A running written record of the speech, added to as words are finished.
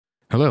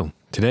Hello,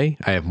 today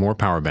I have more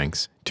power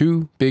banks.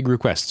 Two big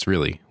requests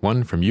really.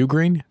 One from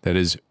UGREEN that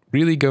is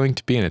really going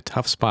to be in a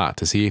tough spot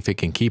to see if it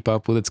can keep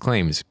up with its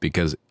claims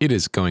because it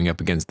is going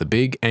up against the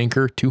big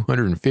Anker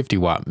 250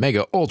 watt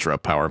mega ultra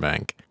power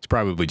bank. It's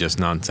probably just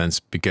nonsense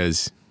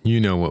because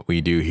you know what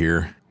we do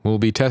here. We'll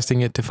be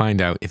testing it to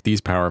find out if these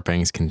power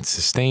banks can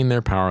sustain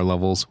their power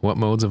levels, what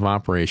modes of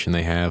operation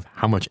they have,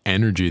 how much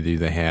energy do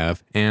they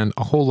have, and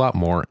a whole lot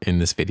more in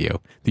this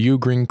video. The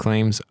UGREEN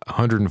claims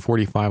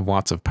 145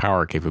 watts of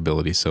power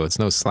capability, so it's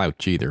no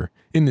slouch either.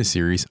 In this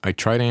series, I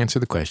try to answer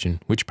the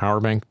question, which power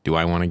bank do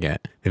I want to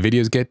get? The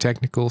videos get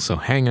technical, so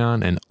hang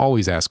on and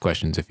always ask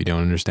questions if you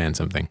don't understand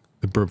something.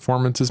 The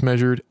performance is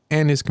measured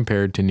and is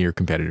compared to near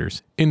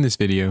competitors. In this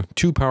video,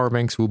 two power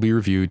banks will be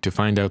reviewed to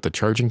find out the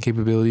charging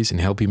capabilities and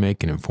help you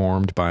make an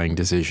informed buying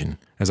decision.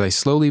 As I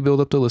slowly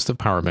build up the list of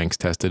power banks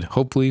tested,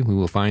 hopefully we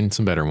will find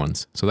some better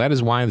ones. So that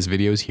is why this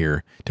video is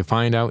here, to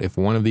find out if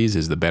one of these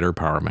is the better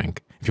power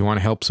bank. If you want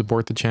to help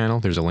support the channel,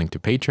 there's a link to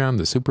Patreon,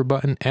 the super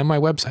button, and my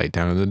website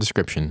down in the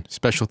description.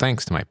 Special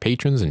thanks to my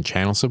patrons and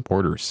channel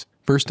supporters.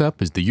 First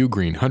up is the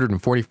UGREEN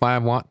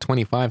 145 watt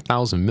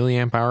 25,000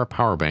 milliamp hour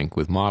power bank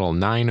with model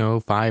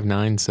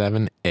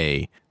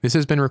 90597A. This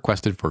has been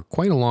requested for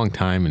quite a long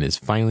time and is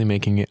finally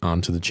making it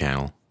onto the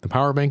channel. The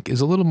power bank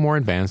is a little more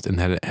advanced in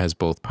that it has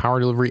both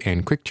power delivery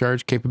and quick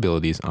charge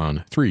capabilities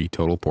on 3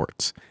 total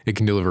ports. It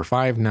can deliver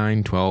 5,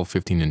 9, 12,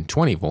 15, and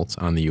 20 volts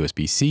on the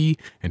USB-C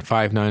and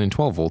 5, 9, and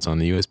 12 volts on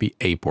the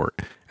USB-A port,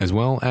 as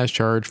well as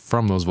charge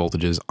from those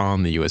voltages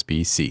on the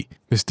USB-C.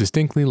 This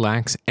distinctly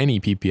lacks any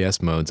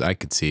PPS modes I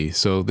could see,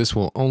 so this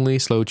will only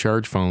slow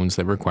charge phones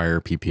that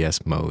require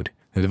PPS mode.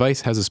 The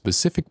device has a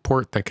specific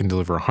port that can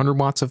deliver 100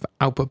 watts of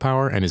output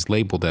power and is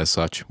labeled as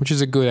such, which is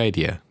a good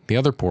idea. The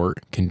other port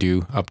can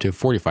do up to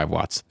 45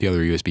 watts, the other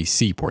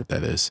USB-C port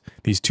that is.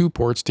 These two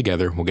ports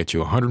together will get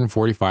you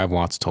 145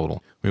 watts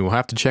total. We will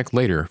have to check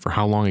later for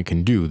how long it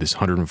can do this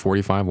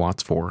 145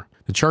 watts for.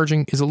 The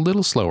charging is a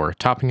little slower,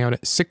 topping out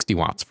at 60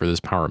 watts for this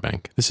power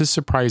bank. This is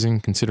surprising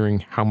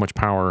considering how much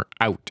power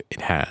out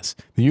it has.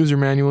 The user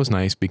manual is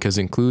nice because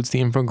it includes the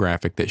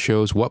infographic that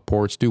shows what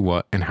ports do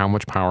what and how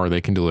much power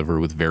they can deliver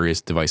with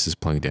various devices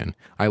plugged in.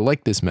 I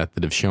like this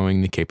method of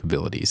showing the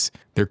capabilities.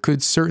 There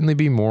could certainly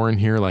be more in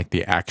here like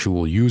the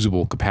actual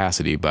usable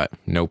capacity, but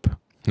nope.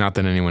 Not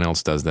that anyone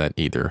else does that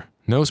either.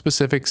 No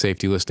specific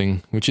safety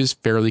listing, which is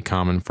fairly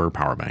common for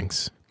power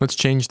banks. Let's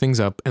change things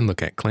up and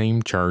look at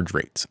claim charge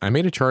rates. I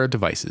made a chart of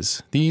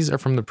devices. These are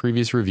from the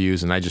previous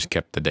reviews and I just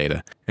kept the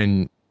data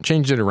and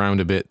changed it around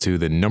a bit to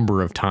the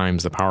number of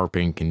times the power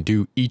bank can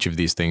do each of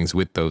these things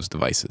with those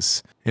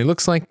devices. It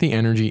looks like the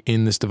energy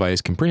in this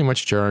device can pretty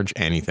much charge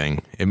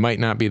anything. It might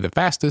not be the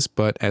fastest,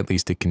 but at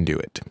least it can do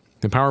it.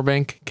 The power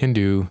bank can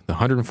do the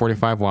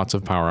 145 watts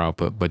of power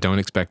output, but don't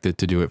expect it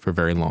to do it for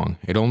very long.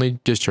 It only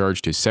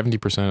discharged to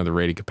 70% of the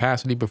rated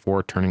capacity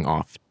before turning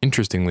off.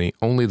 Interestingly,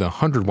 only the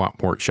 100 watt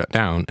port shut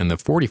down and the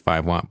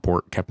 45 watt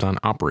port kept on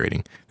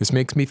operating. This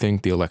makes me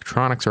think the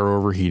electronics are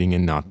overheating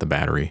and not the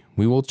battery.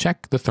 We will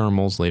check the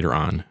thermals later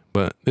on,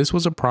 but this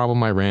was a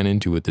problem I ran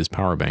into with this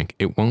power bank.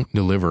 It won't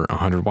deliver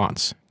 100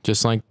 watts.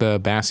 Just like the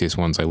bassiest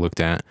ones I looked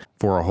at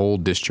for a whole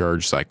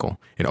discharge cycle.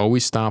 It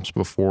always stops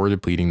before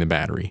depleting the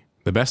battery.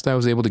 The best I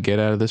was able to get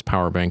out of this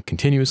power bank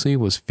continuously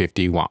was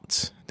 50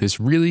 watts. This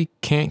really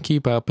can't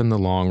keep up in the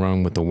long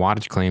run with the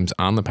wattage claims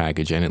on the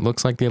package, and it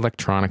looks like the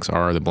electronics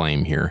are the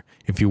blame here.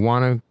 If you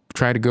want to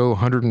try to go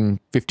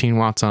 115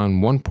 watts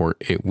on one port,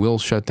 it will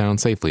shut down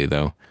safely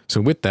though.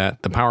 So with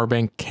that, the power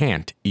bank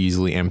can't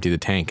easily empty the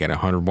tank at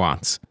 100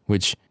 watts,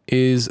 which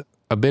is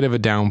a bit of a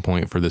down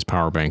point for this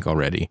power bank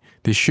already.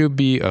 This should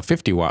be a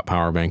 50 watt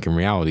power bank in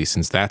reality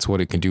since that's what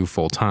it can do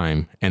full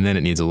time, and then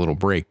it needs a little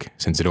break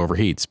since it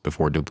overheats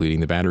before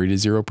depleting the battery to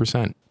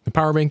 0%. The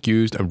power bank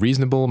used a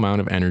reasonable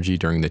amount of energy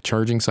during the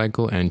charging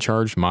cycle and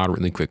charged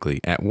moderately quickly.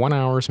 At 1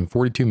 hour and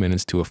 42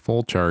 minutes to a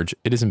full charge,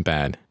 it isn't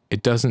bad.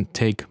 It doesn't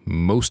take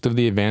most of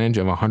the advantage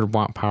of a 100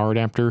 watt power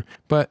adapter,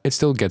 but it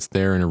still gets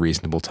there in a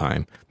reasonable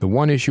time. The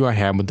one issue I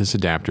have with this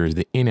adapter is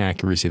the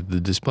inaccuracy of the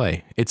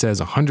display. It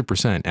says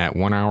 100% at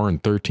 1 hour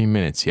and 13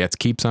 minutes, yet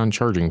keeps on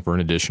charging for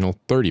an additional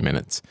 30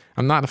 minutes.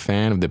 I'm not a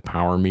fan of the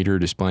power meter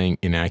displaying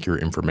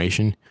inaccurate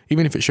information.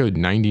 Even if it showed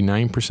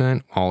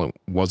 99% while it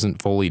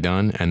wasn't fully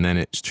done, and then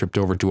it tripped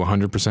over to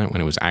 100%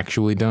 when it was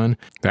actually done,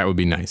 that would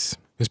be nice.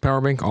 This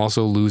power bank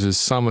also loses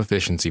some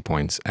efficiency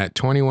points. At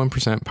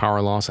 21%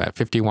 power loss at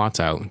 50 watts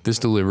out, this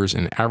delivers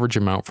an average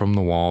amount from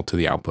the wall to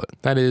the output.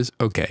 That is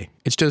okay.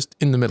 It's just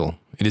in the middle.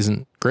 It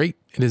isn't great,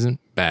 it isn't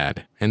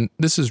bad. And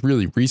this is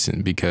really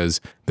recent because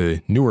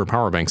the newer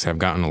power banks have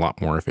gotten a lot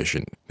more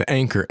efficient. The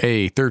Anker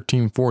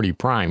A1340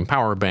 Prime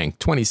Power Bank,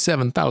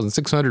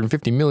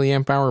 27,650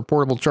 milliamp hour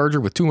portable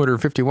charger with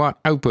 250 watt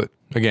output.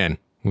 Again,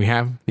 we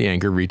have the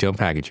Anker retail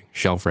packaging,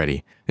 shelf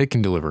ready. It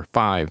can deliver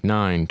 5,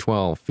 9,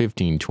 12,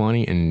 15,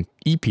 20, and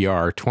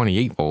EPR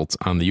 28 volts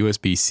on the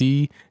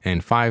USB-C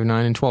and 5,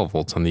 9, and 12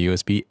 volts on the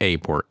USB-A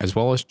port, as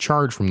well as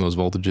charge from those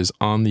voltages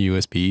on the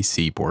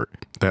USB-C port.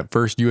 That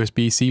first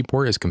USB-C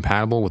port is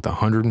compatible with the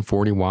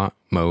 140 watt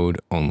mode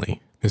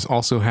only. This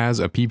also has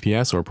a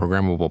PPS or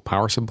programmable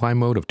power supply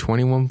mode of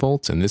 21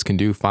 volts, and this can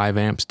do 5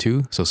 amps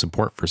too, so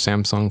support for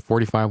Samsung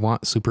 45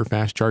 watt super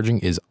fast charging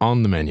is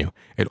on the menu.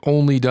 It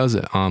only does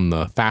it on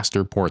the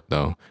faster port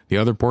though. The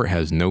other port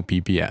has no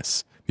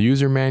PPS. The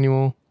user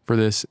manual for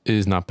this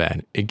is not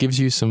bad. It gives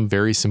you some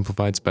very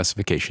simplified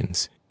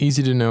specifications.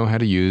 Easy to know how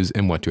to use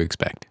and what to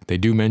expect. They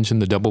do mention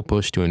the double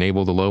push to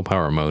enable the low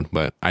power mode,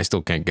 but I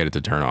still can't get it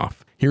to turn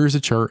off. Here is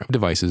a chart of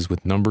devices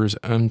with numbers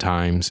and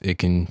times it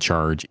can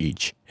charge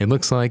each. It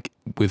looks like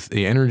with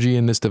the energy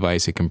in this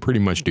device, it can pretty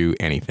much do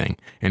anything,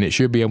 and it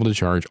should be able to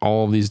charge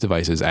all of these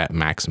devices at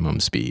maximum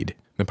speed.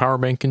 The power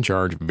bank can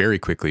charge very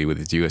quickly with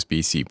its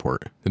USB-C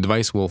port. The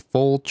device will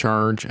full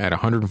charge at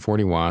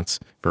 140 watts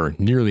for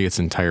nearly its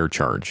entire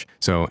charge.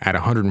 So at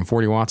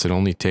 140 watts, it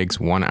only takes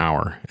 1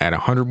 hour. At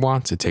 100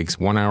 watts, it takes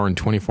 1 hour and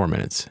 24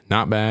 minutes.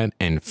 Not bad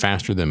and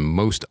faster than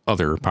most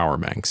other power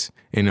banks.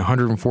 In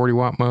 140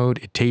 watt mode,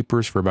 it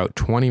tapers for about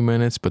 20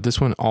 minutes, but this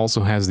one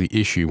also has the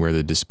issue where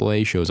the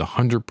display shows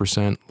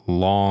 100%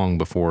 long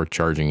before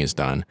charging is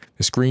done.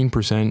 The screen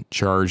percent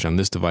charged on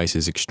this device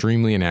is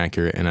extremely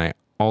inaccurate, and I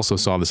also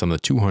saw this on the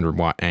 200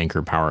 watt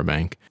Anker power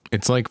bank.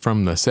 It's like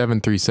from the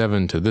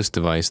 737 to this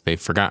device, they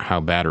forgot how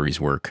batteries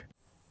work.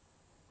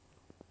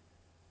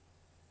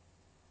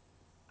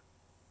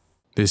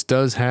 This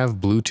does have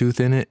Bluetooth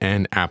in it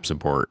and app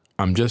support.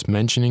 I'm just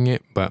mentioning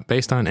it, but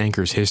based on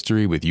Anker's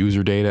history with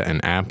user data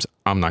and apps,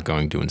 I'm not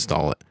going to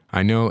install it.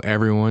 I know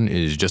everyone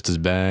is just as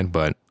bad,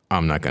 but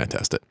I'm not going to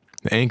test it.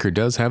 The Anker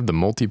does have the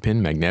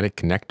multi-pin magnetic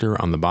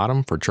connector on the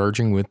bottom for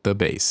charging with the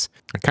base.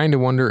 I kind of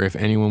wonder if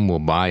anyone will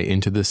buy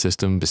into this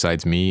system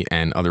besides me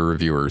and other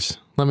reviewers.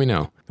 Let me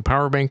know. The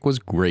power bank was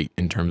great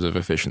in terms of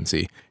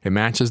efficiency. It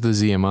matches the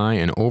ZMI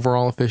in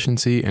overall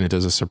efficiency, and it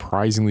does a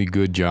surprisingly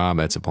good job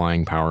at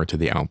supplying power to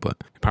the output.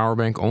 The power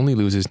bank only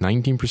loses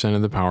 19%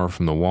 of the power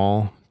from the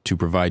wall to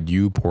provide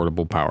you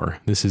portable power.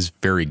 This is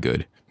very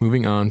good.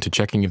 Moving on to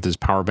checking if this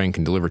power bank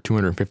can deliver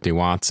 250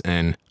 watts,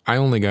 and I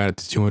only got it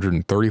to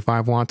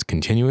 235 watts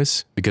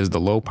continuous because the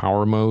low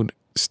power mode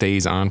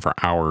stays on for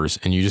hours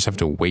and you just have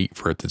to wait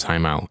for it to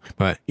time out.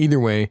 But either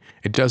way,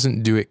 it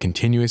doesn't do it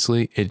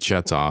continuously, it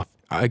shuts off.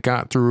 I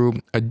got through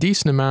a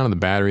decent amount of the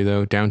battery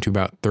though, down to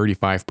about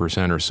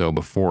 35% or so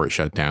before it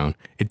shut down.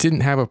 It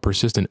didn't have a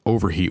persistent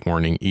overheat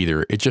warning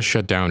either, it just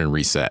shut down and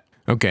reset.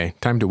 Okay,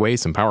 time to weigh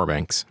some power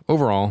banks.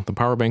 Overall, the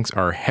power banks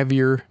are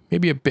heavier,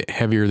 maybe a bit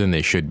heavier than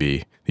they should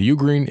be. The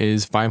UGREEN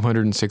is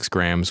 506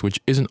 grams, which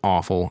isn't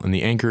awful, and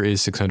the Anker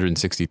is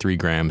 663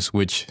 grams,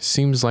 which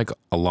seems like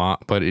a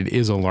lot, but it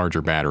is a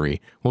larger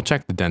battery. We'll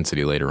check the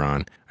density later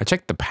on. I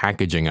checked the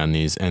packaging on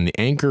these, and the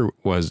Anker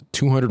was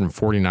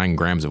 249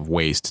 grams of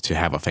waste to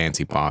have a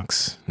fancy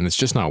box, and it's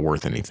just not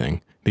worth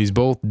anything. These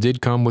both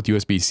did come with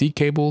USB-C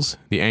cables.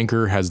 The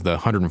Anker has the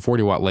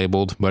 140 watt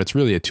labeled, but it's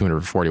really a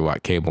 240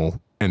 watt cable,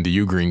 and the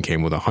UGREEN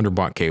came with a 100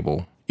 watt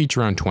cable, each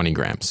around 20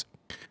 grams.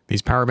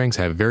 These power banks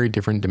have very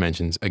different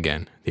dimensions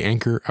again. The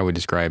Anker I would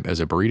describe as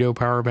a burrito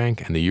power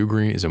bank, and the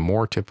UGREEN is a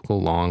more typical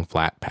long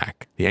flat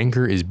pack. The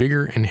Anker is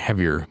bigger and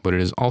heavier, but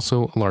it is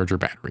also a larger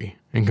battery.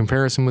 In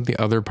comparison with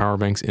the other power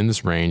banks in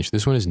this range,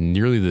 this one is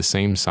nearly the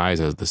same size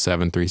as the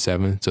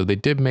 737, so they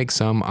did make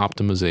some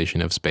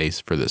optimization of space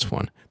for this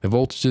one. The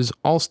voltages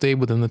all stayed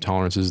within the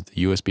tolerances of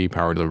the USB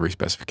power delivery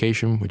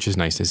specification, which is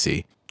nice to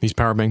see. These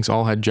power banks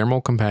all had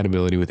general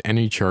compatibility with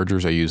any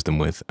chargers I used them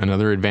with.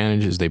 Another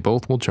advantage is they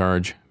both will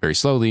charge very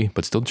slowly,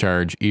 but still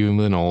charge even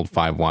with an old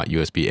 5 watt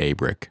USB-A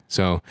brick.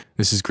 So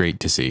this is great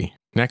to see.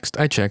 Next,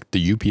 I checked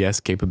the UPS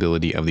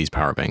capability of these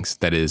power banks,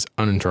 that is,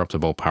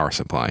 uninterruptible power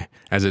supply.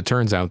 As it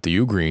turns out, the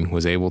UGREEN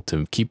was able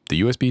to keep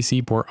the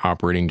USB-C port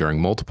operating during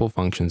multiple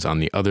functions on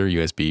the other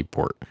USB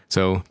port.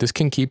 So this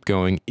can keep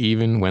going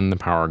even when the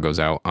power goes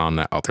out on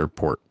that other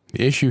port.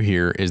 The issue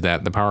here is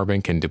that the power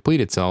bank can deplete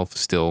itself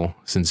still,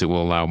 since it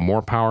will allow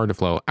more power to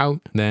flow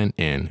out than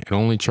in. It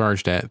only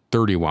charged at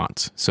 30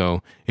 watts,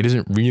 so it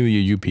isn't really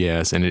a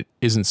UPS and it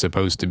isn't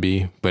supposed to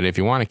be, but if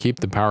you want to keep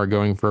the power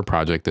going for a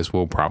project, this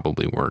will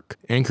probably work.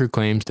 Anker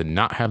claims to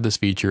not have this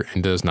feature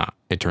and does not.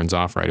 It turns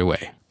off right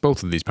away.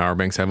 Both of these power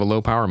banks have a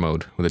low power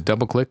mode. With a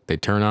double click, they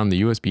turn on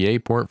the USB-A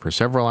port for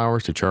several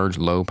hours to charge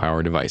low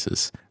power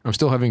devices. I'm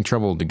still having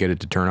trouble to get it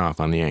to turn off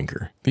on the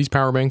Anker. These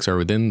power banks are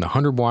within the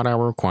 100 watt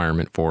hour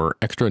requirement for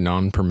extra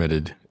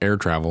non-permitted air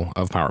travel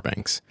of power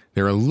banks.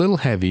 They're a little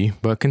heavy,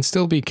 but can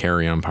still be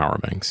carry-on power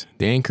banks.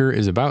 The Anker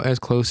is about as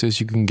close as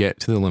you can get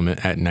to the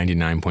limit at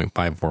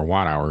 99.54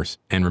 watt hours.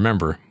 And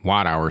remember,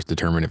 watt hours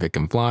determine if it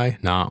can fly,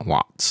 not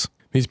watts.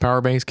 These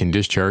power banks can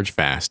discharge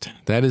fast.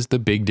 That is the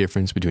big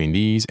difference between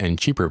these and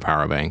cheaper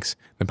power banks.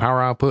 The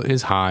power output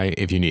is high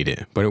if you need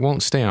it, but it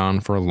won't stay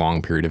on for a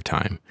long period of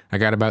time. I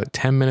got about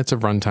 10 minutes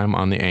of runtime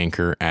on the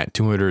Anker at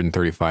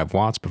 235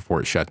 watts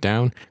before it shut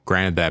down.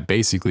 Granted, that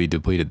basically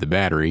depleted the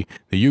battery.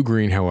 The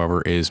UGREEN,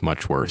 however, is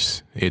much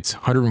worse. Its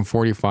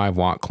 145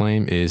 watt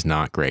claim is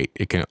not great.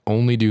 It can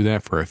only do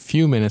that for a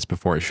few minutes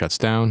before it shuts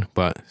down,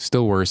 but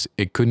still worse,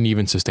 it couldn't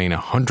even sustain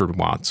 100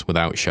 watts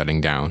without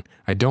shutting down.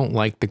 I don't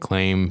like the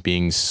claim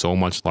being so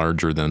much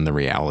larger than the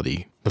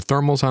reality. The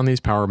thermals on these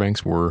power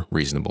banks were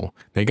reasonable.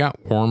 They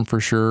got warm for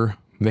sure.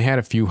 They had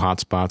a few hot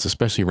spots,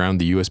 especially around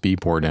the USB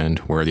port end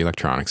where the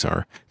electronics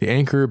are. The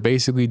Anker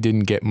basically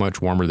didn't get much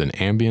warmer than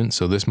ambient,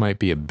 so this might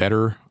be a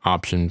better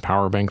option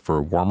power bank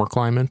for warmer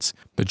climates.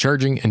 The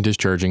charging and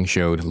discharging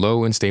showed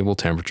low and stable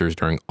temperatures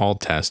during all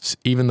tests.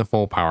 Even the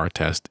full power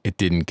test, it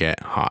didn't get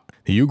hot.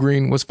 The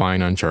UGREEN was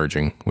fine on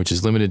charging, which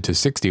is limited to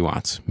 60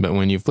 watts, but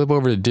when you flip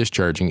over to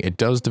discharging, it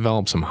does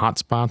develop some hot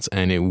spots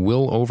and it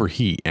will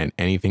overheat at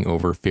anything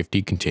over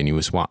 50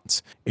 continuous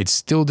watts. It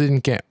still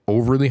didn't get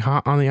overly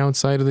hot on the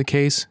outside of the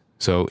case,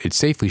 so it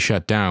safely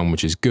shut down,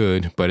 which is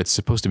good, but it's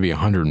supposed to be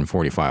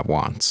 145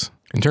 watts.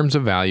 In terms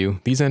of value,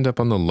 these end up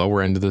on the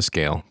lower end of the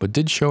scale, but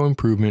did show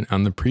improvement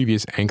on the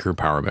previous Anker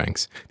power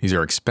banks. These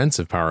are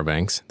expensive power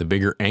banks. The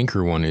bigger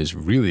Anker one is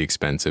really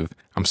expensive.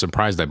 I'm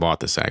surprised I bought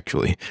this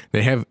actually.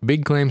 They have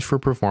big claims for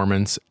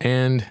performance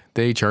and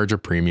they charge a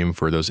premium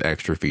for those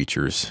extra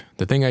features.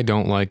 The thing I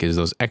don't like is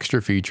those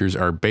extra features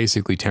are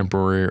basically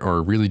temporary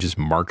or really just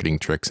marketing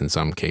tricks in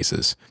some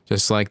cases.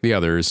 Just like the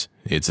others,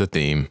 it's a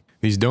theme.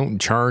 These don't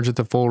charge at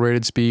the full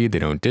rated speed, they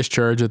don't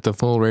discharge at the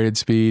full rated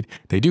speed.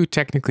 They do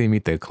technically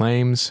meet the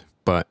claims,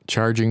 but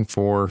charging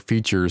for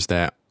features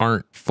that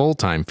aren't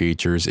full-time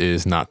features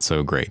is not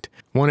so great.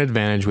 One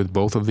advantage with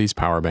both of these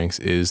power banks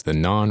is the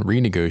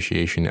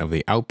non-renegotiation of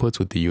the outputs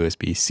with the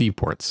USB-C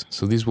ports.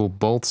 So these will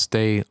both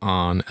stay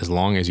on as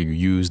long as you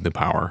use the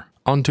power.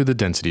 Onto the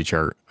density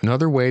chart.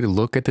 Another way to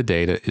look at the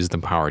data is the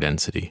power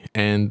density,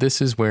 and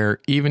this is where,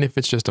 even if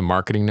it's just a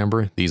marketing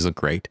number, these look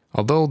great.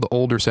 Although the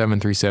older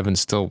 737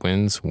 still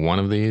wins one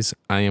of these,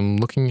 I am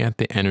looking at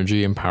the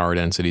energy and power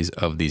densities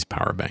of these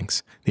power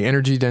banks. The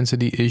energy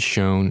density is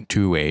shown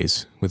two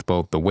ways, with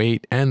both the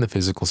weight and the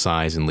physical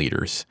size in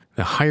liters.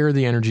 The higher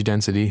the energy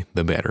density,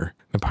 the better.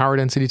 The power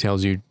density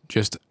tells you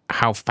just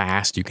how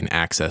fast you can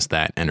access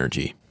that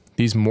energy.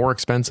 These more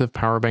expensive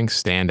power banks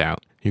stand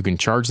out. You can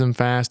charge them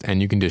fast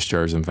and you can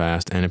discharge them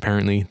fast, and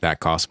apparently that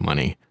costs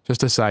money.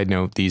 Just a side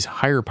note, these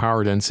higher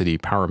power density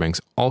power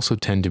banks also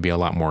tend to be a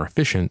lot more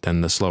efficient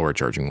than the slower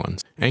charging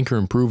ones. Anker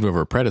improved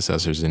over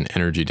predecessors in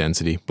energy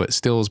density, but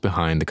still is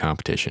behind the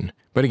competition.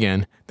 But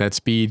again, that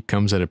speed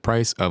comes at a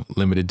price of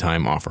limited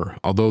time offer,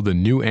 although the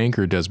new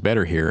Anker does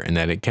better here in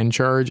that it can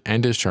charge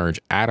and discharge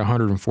at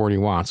 140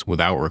 watts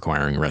without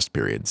requiring rest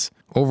periods.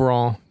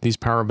 Overall, these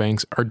power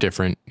banks are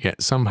different,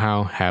 yet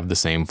somehow have the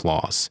same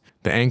flaws.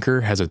 The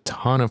Anker has a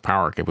ton of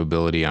power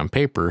capability on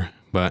paper,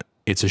 but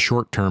it's a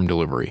short-term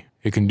delivery.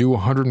 It can do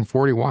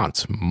 140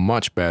 watts,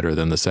 much better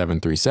than the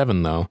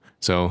 737 though,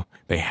 so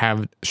they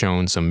have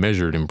shown some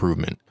measured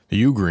improvement.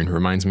 The UGREEN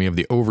reminds me of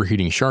the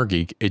overheating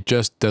Shargeek, it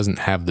just doesn't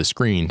have the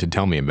screen to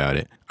tell me about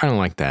it. I don't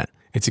like that.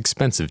 It's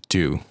expensive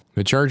too.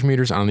 The charge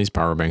meters on these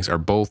power banks are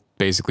both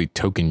basically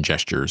token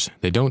gestures.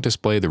 They don't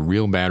display the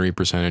real battery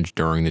percentage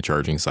during the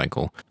charging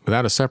cycle.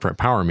 Without a separate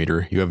power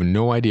meter, you have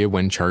no idea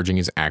when charging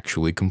is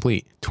actually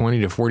complete.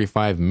 20 to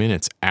 45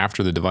 minutes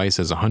after the device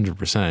is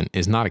 100%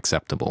 is not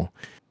acceptable.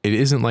 It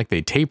isn't like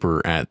they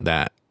taper at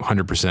that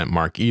 100%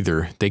 mark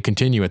either. They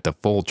continue at the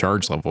full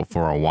charge level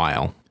for a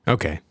while.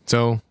 Okay,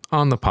 so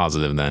on the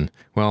positive then,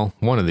 well,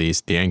 one of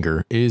these, the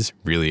Anker, is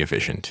really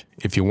efficient.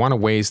 If you want to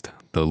waste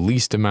the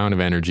least amount of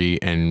energy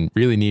and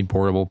really need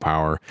portable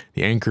power,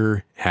 the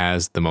Anker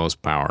has the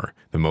most power,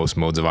 the most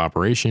modes of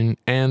operation,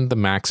 and the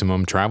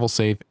maximum travel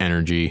safe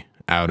energy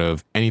out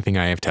of anything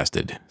I have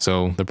tested.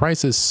 So the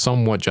price is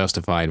somewhat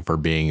justified for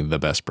being the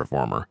best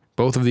performer.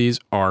 Both of these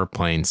are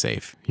plain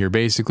safe. You're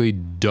basically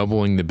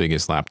doubling the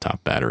biggest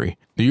laptop battery.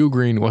 The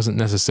UGREEN wasn't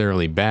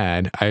necessarily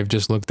bad. I've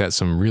just looked at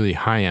some really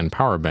high-end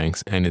power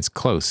banks and it's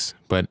close,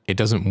 but it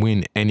doesn't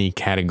win any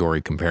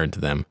category compared to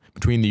them.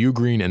 Between the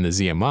UGREEN and the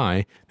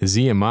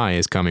ZMI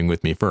is coming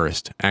with me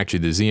first. Actually,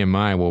 the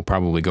ZMI will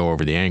probably go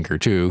over the Anker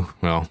too.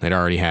 Well, it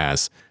already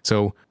has.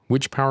 So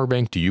which power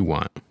bank do you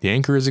want? The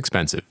Anker is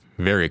expensive,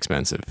 very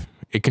expensive.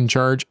 It can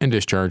charge and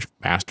discharge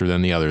faster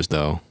than the others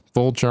though.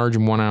 Full charge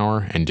in 1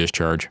 hour and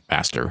discharge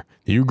faster.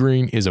 The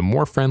UGREEN is a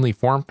more friendly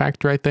form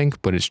factor, I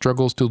think, but it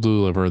struggles to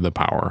deliver the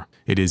power.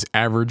 It is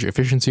average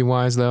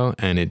efficiency-wise though,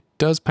 and it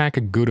does pack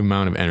a good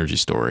amount of energy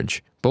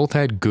storage. Both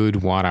had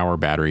good watt-hour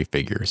battery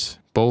figures.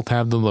 Both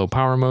have the low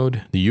power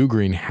mode. The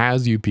UGREEN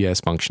has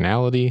UPS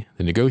functionality.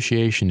 The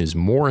negotiation is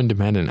more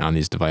independent on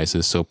these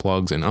devices, so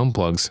plugs and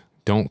unplugs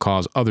don't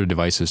cause other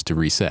devices to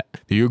reset.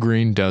 The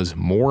UGREEN does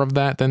more of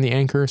that than the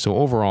Anker, so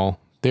overall,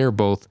 they're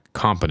both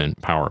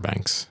competent power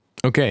banks.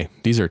 Okay,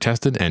 these are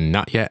tested and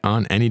not yet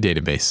on any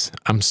database.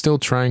 I'm still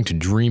trying to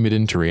dream it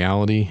into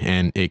reality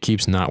and it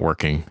keeps not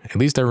working. At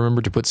least I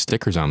remember to put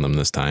stickers on them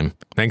this time.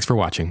 Thanks for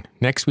watching.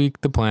 Next week,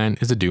 the plan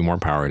is to do more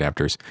power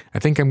adapters. I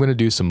think I'm going to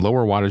do some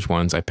lower wattage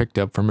ones I picked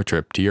up from a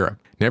trip to Europe.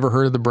 Never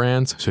heard of the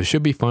brands, so it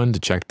should be fun to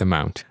check them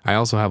out. I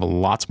also have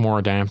lots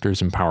more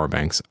adapters and power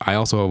banks. I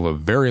also have a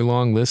very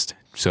long list,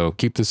 so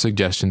keep the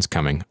suggestions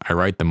coming. I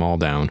write them all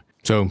down.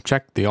 So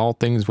check the All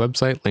Things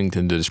website linked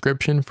in the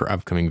description for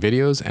upcoming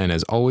videos, and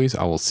as always,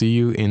 I will see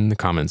you in the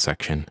comments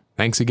section.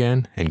 Thanks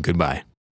again, and goodbye.